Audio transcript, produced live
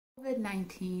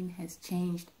COVID-19 has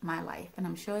changed my life, and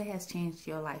I'm sure it has changed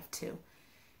your life too.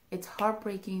 It's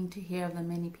heartbreaking to hear of the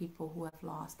many people who have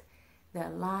lost their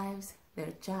lives,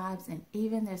 their jobs, and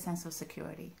even their sense of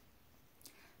security.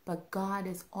 But God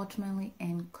is ultimately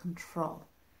in control,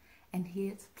 and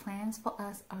His plans for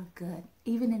us are good,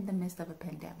 even in the midst of a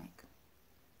pandemic.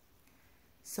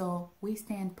 So we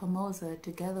stand Pomosa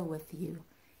together with you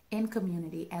in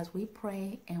community as we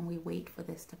pray and we wait for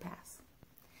this to pass.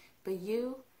 But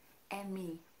you and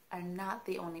me are not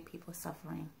the only people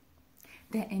suffering.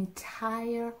 The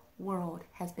entire world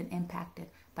has been impacted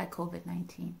by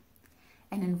COVID-19.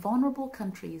 And in vulnerable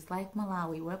countries like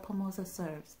Malawi, where Pomosa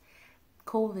serves,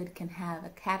 COVID can have a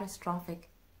catastrophic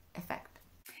effect.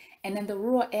 And in the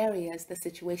rural areas, the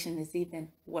situation is even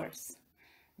worse.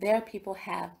 There, people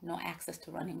have no access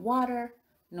to running water,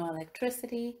 no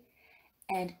electricity,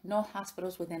 and no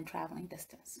hospitals within traveling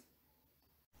distance.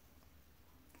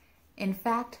 In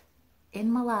fact, in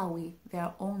Malawi, there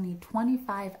are only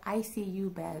 25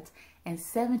 ICU beds and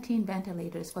 17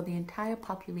 ventilators for the entire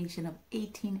population of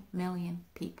 18 million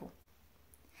people.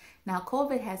 Now,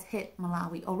 COVID has hit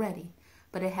Malawi already,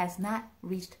 but it has not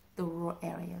reached the rural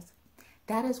areas.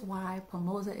 That is why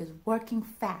Pomosa is working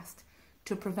fast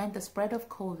to prevent the spread of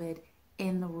COVID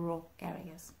in the rural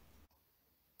areas.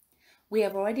 We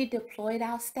have already deployed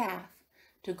our staff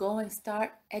to go and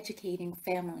start educating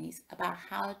families about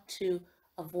how to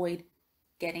avoid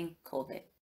getting COVID.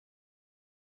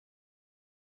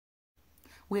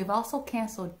 We have also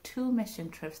canceled 2 mission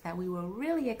trips that we were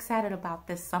really excited about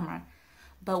this summer,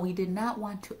 but we did not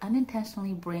want to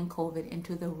unintentionally bring COVID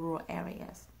into the rural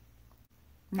areas.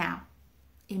 Now,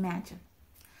 imagine,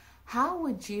 how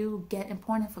would you get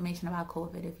important information about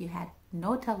COVID if you had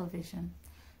no television,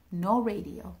 no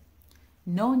radio,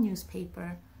 no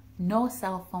newspaper, no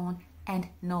cell phone, and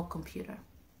no computer?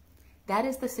 That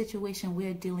is the situation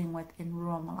we're dealing with in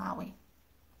rural Malawi.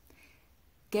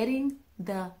 Getting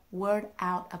the word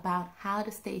out about how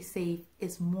to stay safe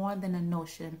is more than a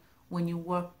notion when you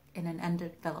work in an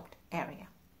underdeveloped area.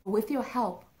 With your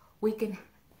help, we can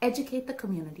educate the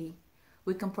community,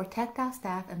 we can protect our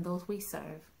staff and those we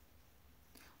serve,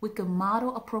 we can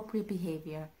model appropriate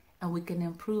behavior, and we can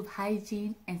improve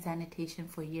hygiene and sanitation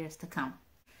for years to come.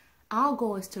 Our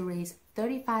goal is to raise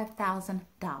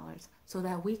 $35,000 so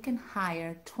that we can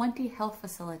hire 20 health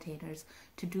facilitators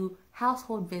to do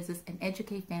household visits and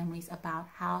educate families about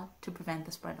how to prevent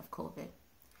the spread of COVID.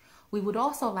 We would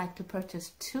also like to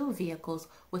purchase 2 vehicles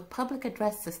with public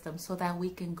address systems so that we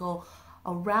can go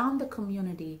around the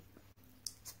community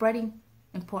spreading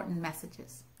important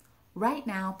messages. Right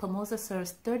now, Pomosa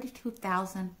serves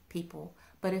 32,000 people,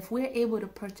 but if we're able to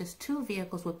purchase 2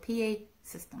 vehicles with PA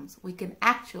systems, we can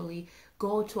actually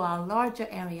go to our larger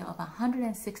area of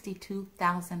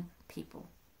 162,000 people.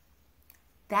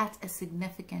 That's a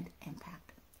significant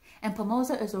impact. And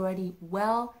Pomosa is already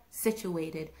well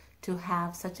situated to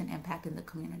have such an impact in the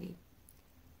community.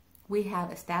 We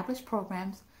have established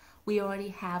programs, we already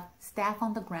have staff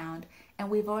on the ground, and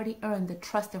we've already earned the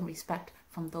trust and respect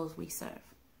from those we serve.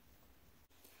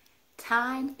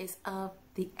 Time is of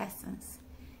the essence.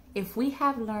 If we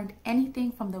have learned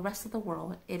anything from the rest of the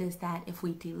world, it is that if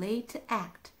we delay to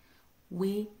act,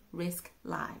 we risk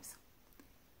lives.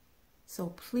 So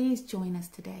please join us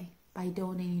today by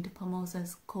donating to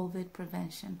Pomosa's COVID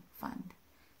Prevention Fund.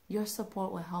 Your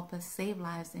support will help us save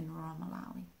lives in rural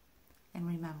Malawi. And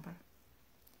remember,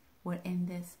 we're in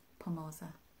this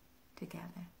Pomosa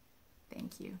together.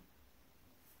 Thank you.